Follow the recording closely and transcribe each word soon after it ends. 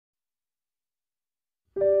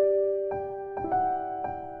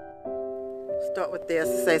Start with this.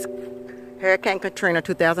 It says Hurricane Katrina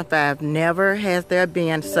 2005. Never has there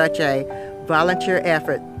been such a volunteer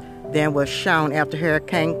effort than was shown after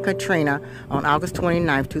Hurricane Katrina on August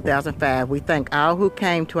 29, 2005. We thank all who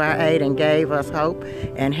came to our aid and gave us hope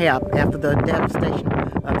and help after the devastation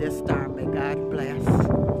of this storm. May God bless.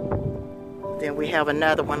 Then we have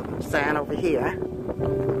another one sign over here.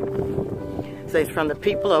 It says, from the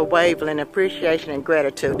people of Waveland, appreciation and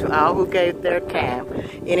gratitude to all who gave their time,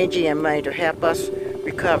 energy, and money to help us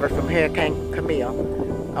recover from Hurricane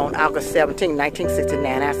Camille on August 17,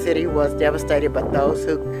 1969. Our city was devastated, but those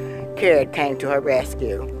who cared came to her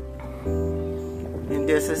rescue. And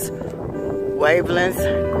this is Waveland's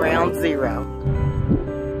Ground Zero.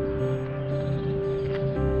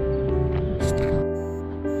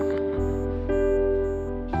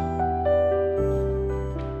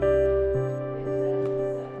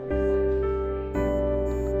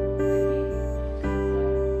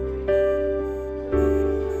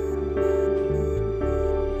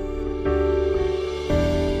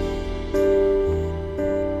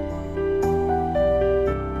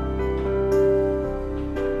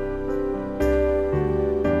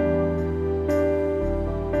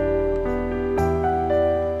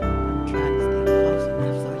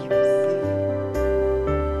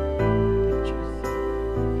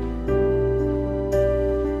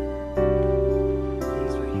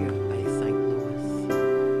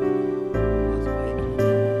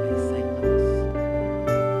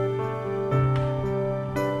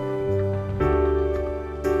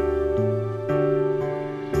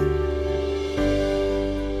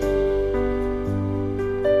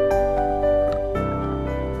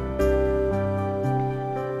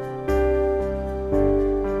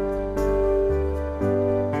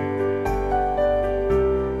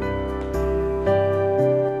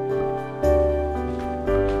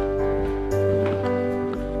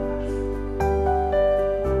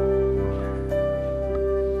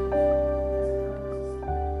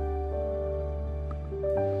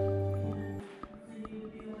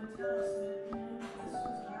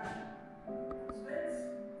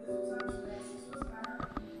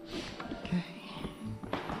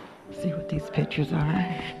 See what these pictures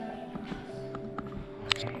are.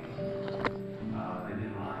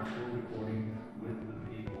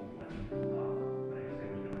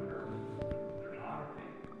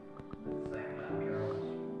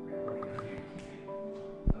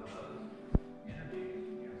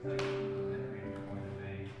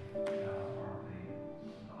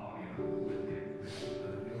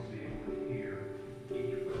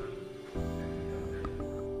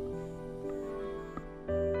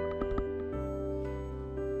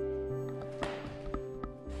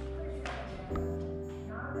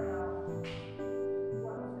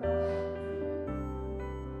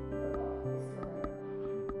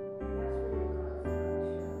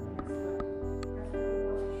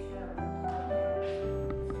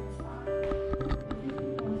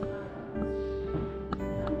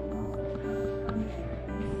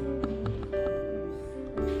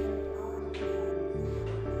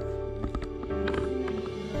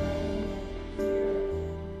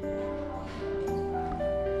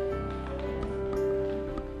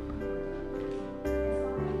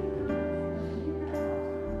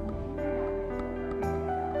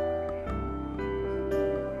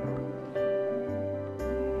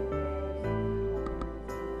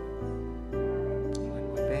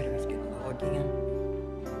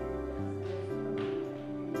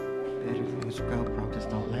 GoPro just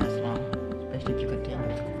don't last long, especially if you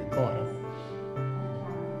continue to record it.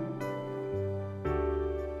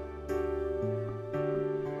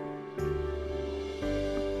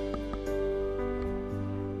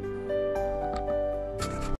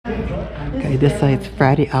 Okay, this says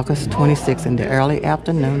Friday, August 26th in the early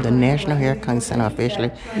afternoon, the National Hurricane Center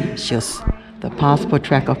officially shifts the possible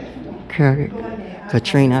track of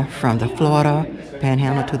Katrina from the Florida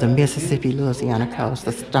Panhandle to the Mississippi, Louisiana coast.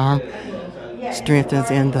 The storm strengthens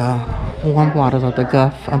in the warm waters of the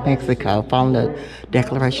Gulf of Mexico following the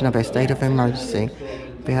declaration of a state of emergency.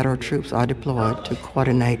 Federal troops are deployed to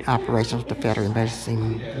coordinate operations with the Federal Emergency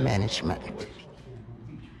Management.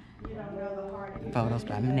 Photos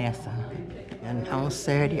by NASA. And on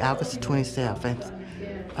Saturday, August 27th,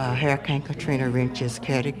 Hurricane Katrina reaches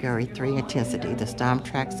Category 3 intensity. The storm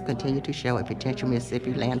tracks continue to show a potential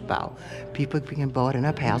Mississippi landfall. People begin boarding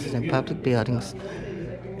up houses and public buildings.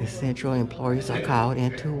 Essential employees are called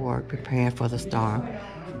into work preparing for the storm.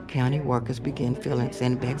 County workers begin filling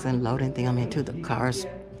sandbags and loading them into the cars.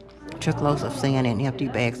 Truckloads of sand and empty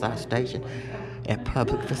bags are stationed at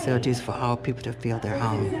public facilities for all people to fill their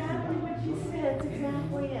homes.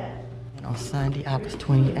 On Sunday, August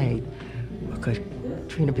 28th,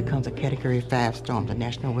 Katrina becomes a Category 5 storm, the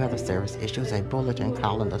National Weather Service issues a bulletin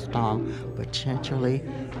calling the storm potentially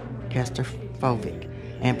catastrophic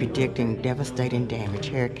and predicting devastating damage.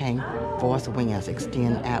 Hurricane force winds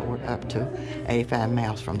extend outward up to 85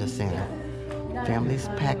 miles from the center. Families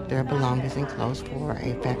pack their belongings and clothes for a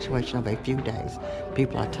evacuation of a few days.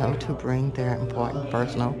 People are told to bring their important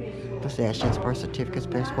personal possessions, birth certificates,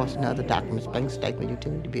 passports, and other documents, bank statements,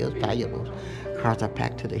 utility bills, valuables. Cars are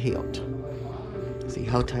packed to the hilt. See,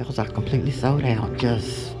 hotels are completely sold out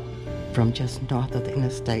just north of the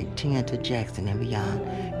Interstate 10 to Jackson and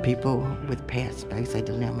beyond. People with pets face a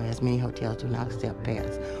dilemma as many hotels do not accept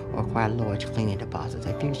pets or require large cleaning deposits.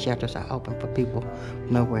 A few shelters are open for people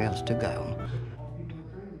with nowhere else to go.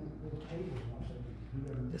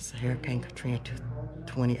 This is Hurricane Katrina,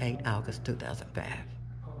 28 August 2005.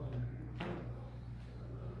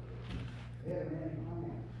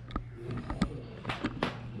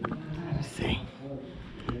 Let's see.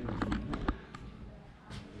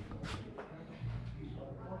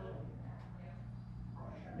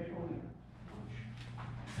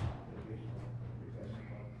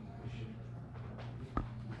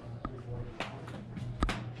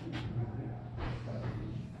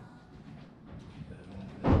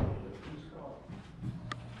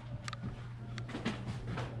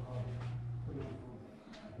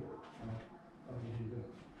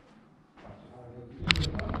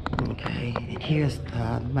 Okay, and here's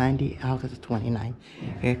Monday, August 29th.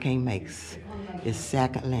 Hurricane makes its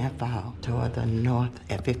second landfall toward the north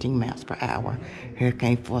at 15 miles per hour.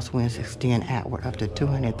 Hurricane force winds extend outward up to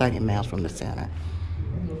 230 miles from the center.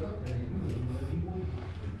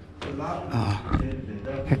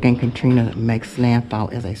 Hurricane Katrina makes landfall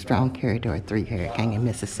as a strong Category 3 hurricane in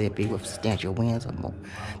Mississippi with substantial winds of more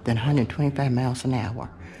than 125 miles an hour.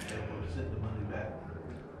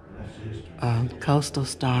 Coastal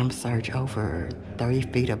storms surge over 30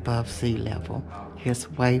 feet above sea level. Here's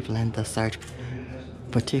Waveland, the surge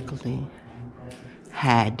particularly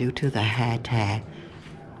high due to the high tide.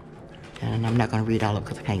 And I'm not going to read all of it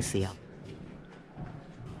because I can't see it.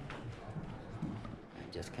 I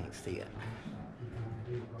just can't see it.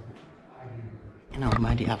 And on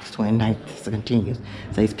Monday, August 29th, this continues.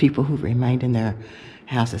 Says people who remained in their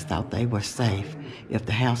houses thought they were safe if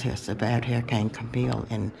the house had survived Hurricane Camille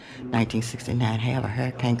in 1969. However,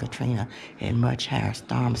 Hurricane Katrina had much higher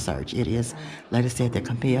storm surge. It is later said that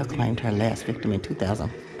Camille claimed her last victim in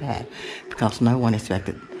 2005 because no one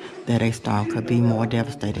expected that a storm could be more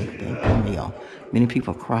devastating than Camille. Many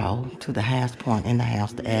people crawled to the highest point in the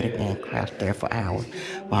house, the attic, and crouched there for hours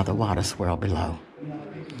while the water swirled below.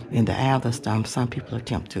 In the eye of the storm, some people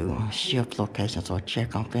attempt to shift locations or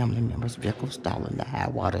check on family members' vehicles stalled in the high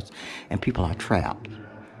waters, and people are trapped.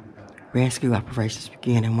 Rescue operations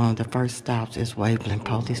begin, and one of the first stops is Waveland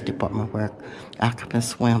Police Department, where occupants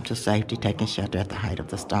swam to safety, taking shelter at the height of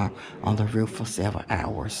the storm on the roof for several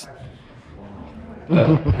hours.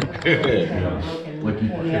 Okay,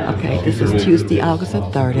 this is Tuesday, August the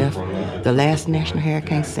 30th. The last National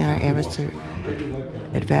Hurricane Center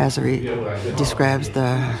advisory describes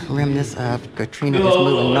the remnants of Katrina is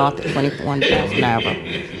moving north at 21 miles an hour.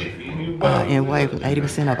 In Waveland,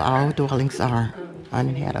 80% of all dwellings are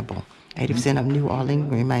uninhabitable. 80% of New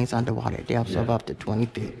Orleans remains underwater at depths of up to 20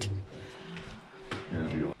 feet.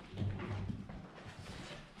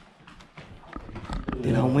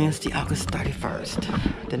 Then on Wednesday, August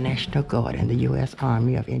 31st, the National Guard and the U.S.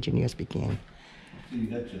 Army of Engineers begin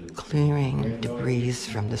clearing debris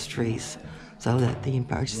from the streets so that the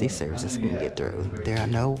emergency services can get through. There are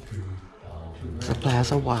no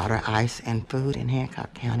supplies of water, ice, and food in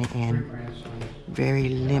Hancock County, and very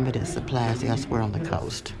limited supplies elsewhere on the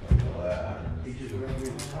coast.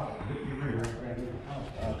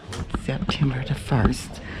 September the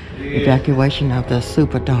 1st, evacuation of the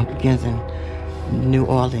Superdome begins in New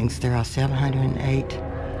Orleans. There are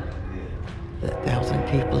 708,000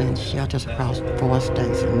 people in shelters across 4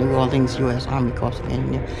 states. In New Orleans, U.S. Army Corps of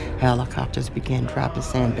Engineers helicopters began dropping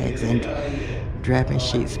sandbags and driving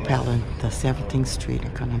sheets paddling the 17th Street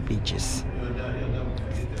and Columbia beaches.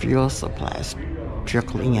 Fuel supplies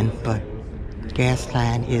trickle in, but gas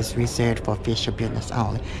line is reserved for official business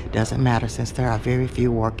only. Doesn't matter since there are very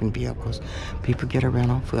few working vehicles. People get around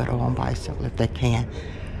on foot or on bicycle if they can.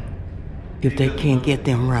 If they can't get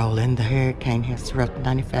them rolling. The hurricane has disrupted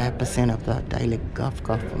 95% of the daily Gulf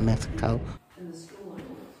Coast of Mexico. In the school I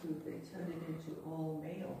went to, they turned it into all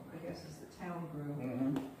male. I guess it's the town grew.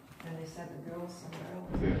 And they sent the girls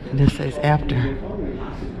somewhere else. This says after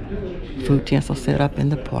food tents are set up in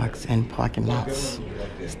the parks and parking lots.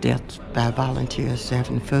 Steps by volunteers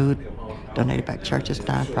serving food donated by churches,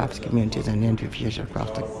 nonprofits, communities, and individuals across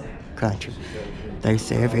the country. They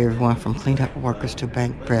serve everyone from cleanup workers to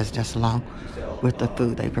bank presidents. Along with the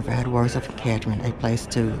food, they provide words of encouragement, a place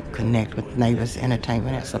to connect with neighbors,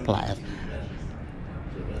 entertainment, and supplies.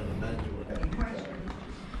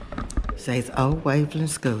 Says Old Waveland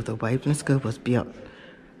School. The Waveland School was built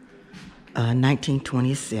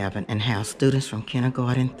 1927 and housed students from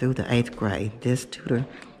kindergarten through the 8th grade. This Tudor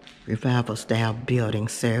revival style building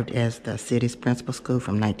served as the city's principal school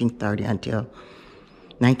from 1930 until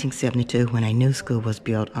 1972, when a new school was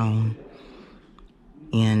built on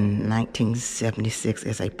in 1976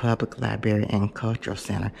 as a public library and cultural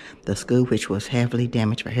center. The school, which was heavily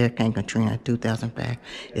damaged by Hurricane Katrina in 2005,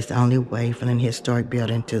 is the only Waveland historic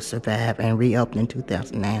building to survive and reopened in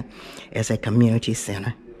 2009 as a community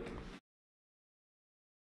center.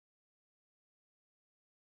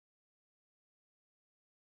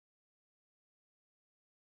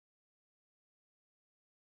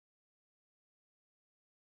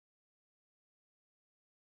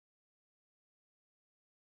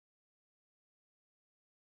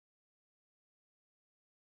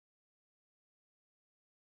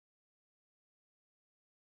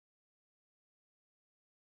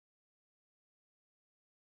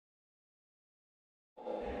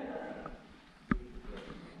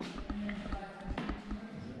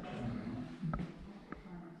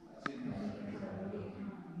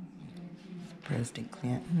 President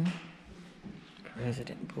Clinton,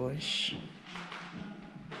 President Bush.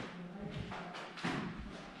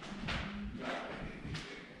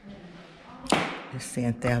 It's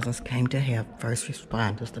saying thousands came to help. First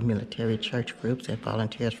responders, the military, church groups, and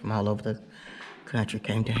volunteers from all over the country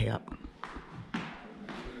came to help.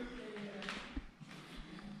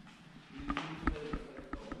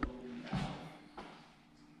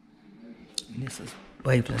 And this is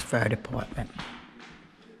Waveland's Fire Department.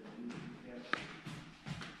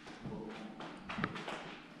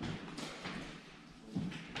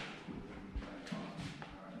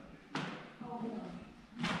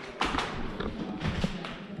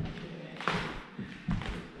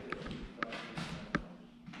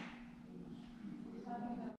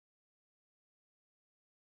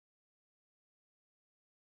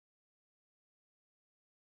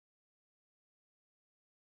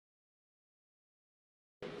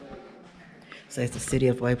 Says the city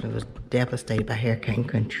of Waveland was devastated by Hurricane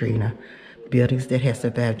Katrina. Buildings that had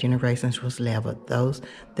survived generations was leveled. Those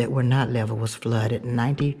that were not leveled was flooded.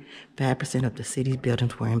 95% of the city's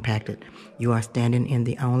buildings were impacted. You are standing in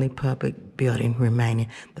the only public building remaining,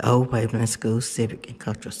 the old Waveland School, Civic, and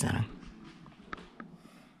Cultural Center.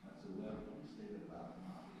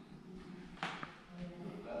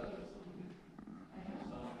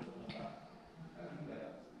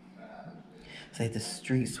 Say the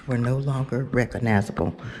streets were no longer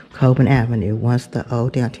recognizable. Coleman Avenue, once the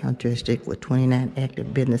old downtown district with 29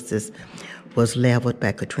 active businesses, was leveled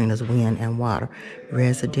by Katrina's wind and water.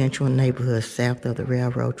 Residential neighborhoods south of the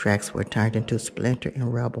railroad tracks were turned into splinter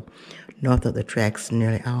and rubble. North of the tracks,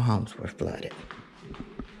 nearly all homes were flooded.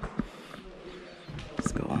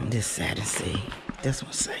 Let's go on this side and see. This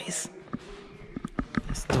one says,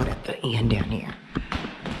 let's start at the end down here.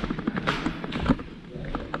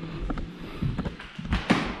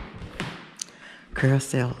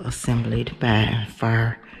 Carousel assembled by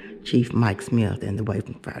Fire Chief Mike Smith and the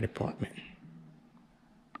Waveland Fire Department.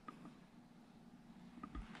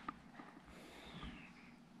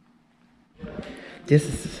 This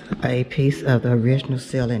is a piece of the original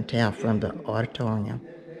ceiling tile from the auditorium.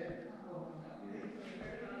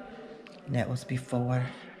 That was before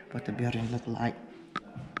what the building looked like.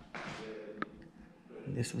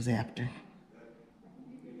 This was after.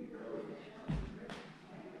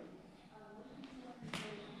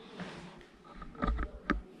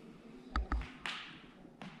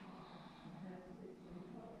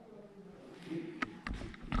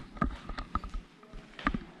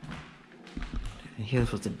 And here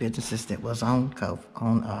was the businesses that was on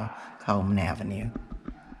Coleman Avenue.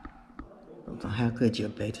 So how could you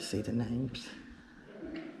be to see the names?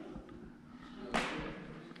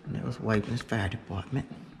 And that was Waveland's Fire Department.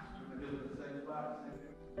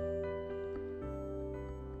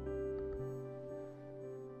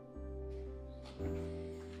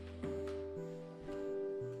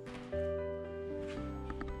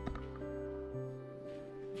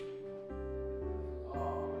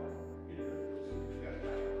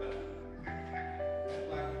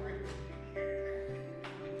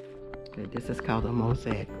 Okay, this is called the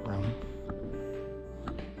Mosaic Room.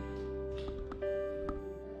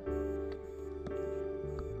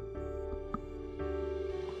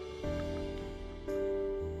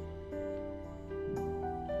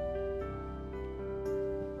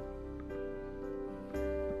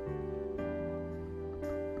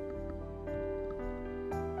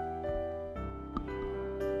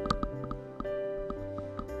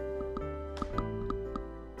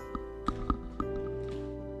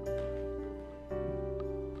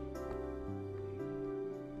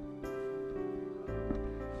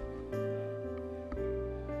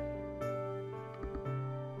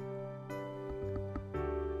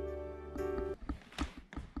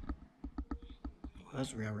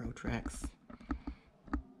 was railroad tracks.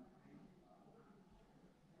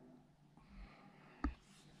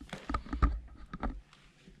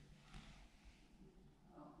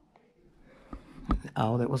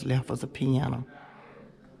 All that was left was a piano.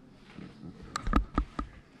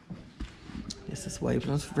 This is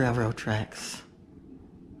Waveland's railroad tracks.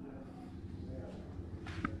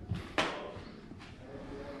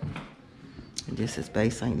 And this is Bay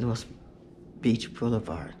St. Louis Beach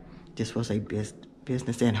Boulevard. This was a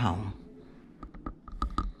business and home.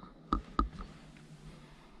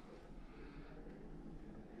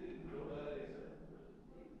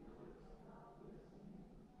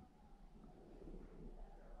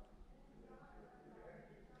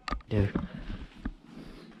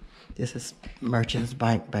 This is Merchants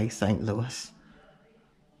Bank, Bay St. Louis.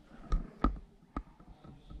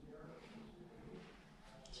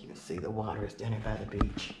 You can see the water is down here by the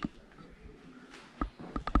beach.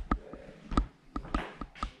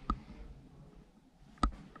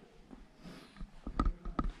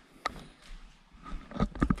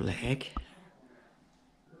 Flag.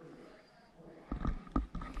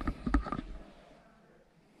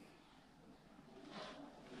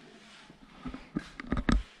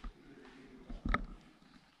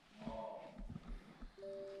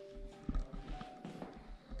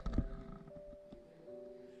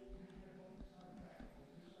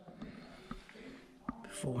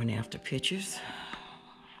 Before and after pictures.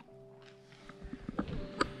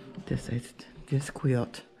 This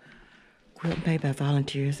quilt made by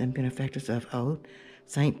volunteers and benefactors of Old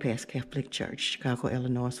St. Pat's Catholic Church, Chicago,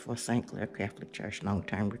 Illinois, for St. Clair Catholic Church,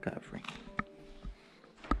 long-term recovery.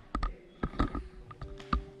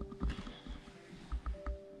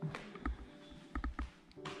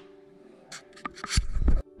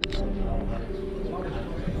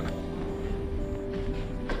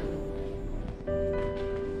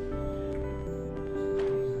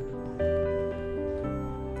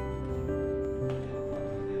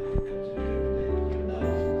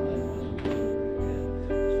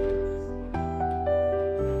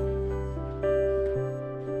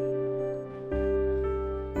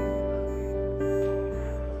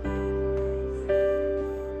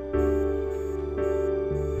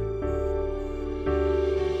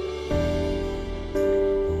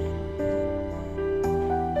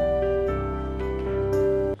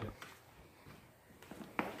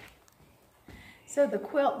 So the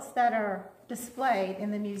quilts that are displayed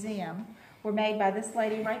in the museum were made by this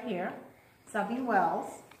lady right here, Sabine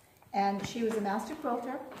Wells, and she was a master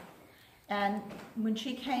quilter. And when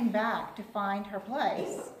she came back to find her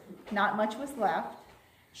place, not much was left.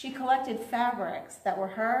 She collected fabrics that were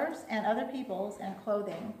hers and other people's and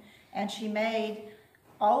clothing, and she made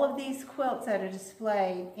all of these quilts that are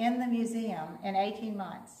displayed in the museum in 18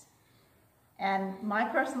 months. And my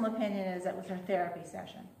personal opinion is it was her therapy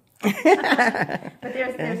session. But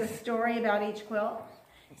there's a story about each quilt.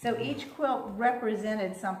 So each quilt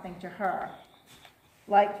represented something to her.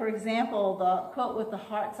 Like, for example, the quilt with the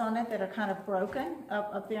hearts on it that are kind of broken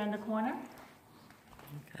up there in the corner.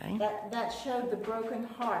 Okay. That showed the broken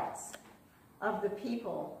hearts of the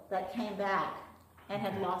people that came back and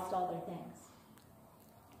had lost all their things.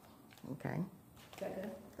 Okay. Is that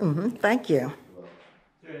good? Mm-hmm. Thank you.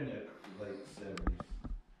 During the late 70s,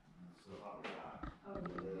 so hot was hot. Oh,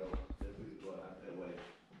 yeah. That we go out that way.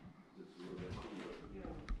 Just a little bit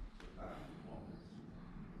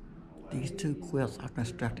cooler. These two quilts are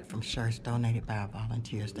constructed from shirts donated by our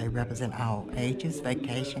volunteers. They represent all ages,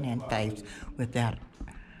 vacation, and faiths. Without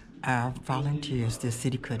our volunteers, this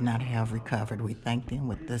city could not have recovered. We thank them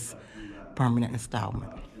with this permanent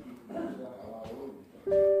installment.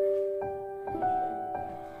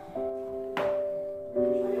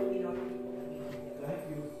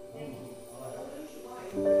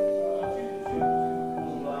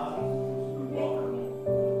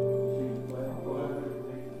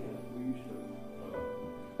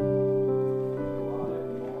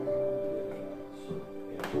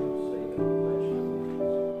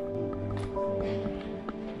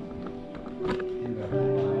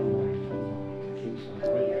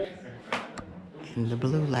 And the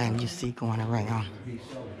blue line you see going around,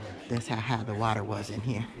 that's how high the water was in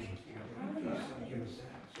here.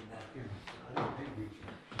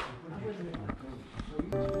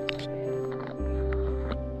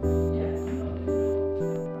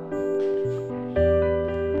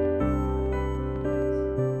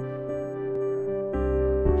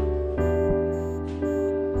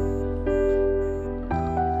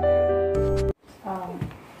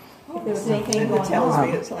 If there was anything going tells on.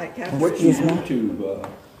 me it's like Katrina. What's your YouTube?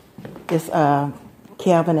 It's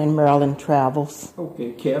Kevin and Maryland Travels.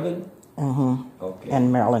 Okay, Kevin. Mm-hmm. Okay.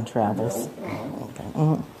 And Maryland Travels. Okay.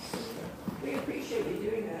 We appreciate you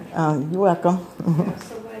doing that. You're welcome. I'm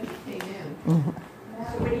so glad you came in. So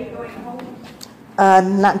when are you going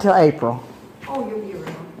home? Not until April. Oh, you'll be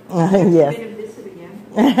around. Yes. Come in and visit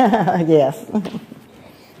again. Yes.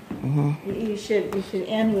 You should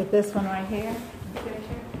end with this one right here.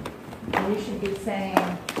 And you should be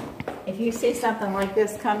saying, if you see something like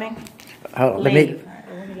this coming, Oh, let leave. me. All right,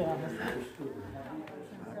 let me get on this side.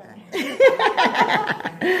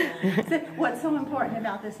 What's so important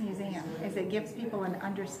about this museum is it gives people an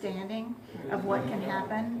understanding of what can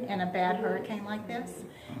happen in a bad hurricane like this,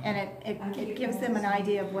 and it gives them an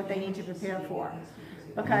idea of what they need to prepare for.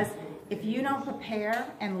 Because if you don't prepare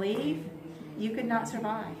and leave, you could not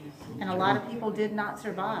survive. And a lot of people did not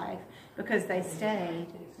survive because they stayed.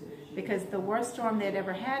 Because the worst storm they'd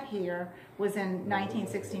ever had here was in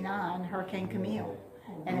 1969, Hurricane Camille.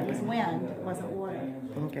 And it was wind, it wasn't water.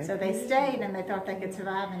 Okay. So they stayed and they thought they could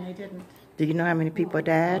survive and they didn't. Do you know how many people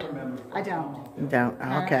died? I don't. You don't?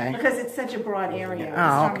 Okay. Because it's such a broad area. Oh,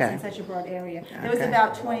 The storm okay. was in such a broad area. There was Okay.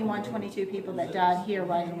 about 21, 22 people that died here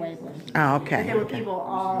right in Waveland. Oh, But okay. there were people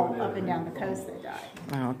all up and down the coast that died.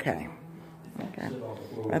 Oh, okay. Okay.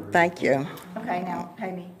 Well, thank you. Okay, now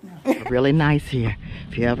pay me. No. Really nice here.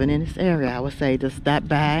 If you're ever in this area, I would say just stop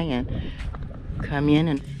by and come in.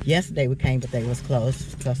 And yesterday we came, but they was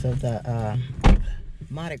closed because of the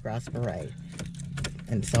Madi Gras Parade.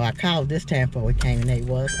 And so I called this time before we came, and they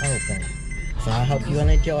was open. So I hope you will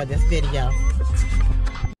enjoy this video.